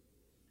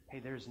 Hey,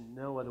 there's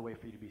no other way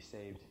for you to be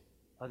saved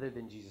other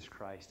than Jesus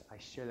Christ. I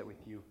share that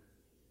with you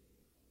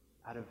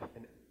out of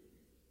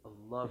a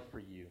love for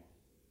you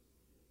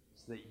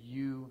so that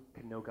you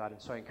can know God.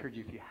 And so I encourage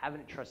you, if you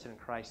haven't trusted in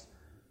Christ,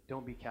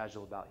 don't be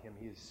casual about him.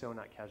 He is so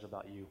not casual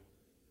about you.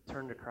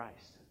 Turn to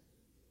Christ.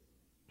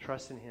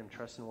 Trust in him.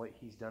 Trust in what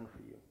he's done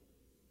for you.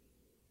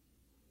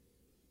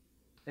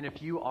 And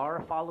if you are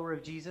a follower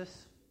of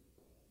Jesus,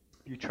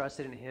 if you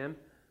trusted in him,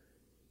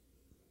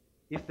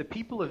 if the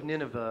people of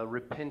Nineveh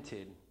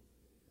repented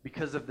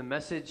because of the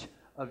message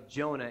of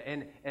Jonah,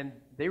 and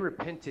they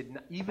repented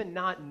even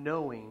not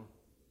knowing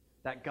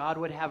that God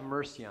would have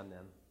mercy on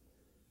them,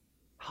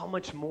 how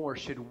much more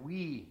should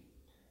we,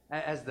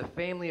 as the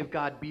family of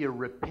God, be a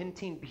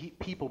repenting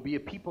people, be a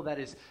people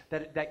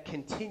that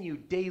continue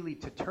daily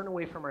to turn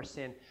away from our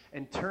sin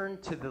and turn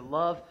to the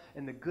love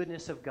and the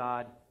goodness of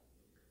God,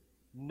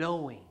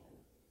 knowing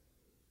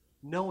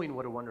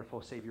what a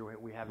wonderful Savior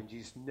we have in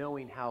Jesus,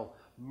 knowing how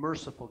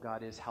merciful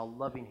God is, how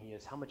loving he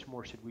is. How much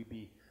more should we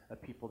be a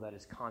people that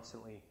is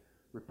constantly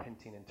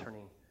repenting and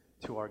turning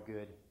to our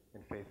good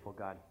and faithful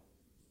God?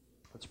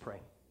 Let's pray.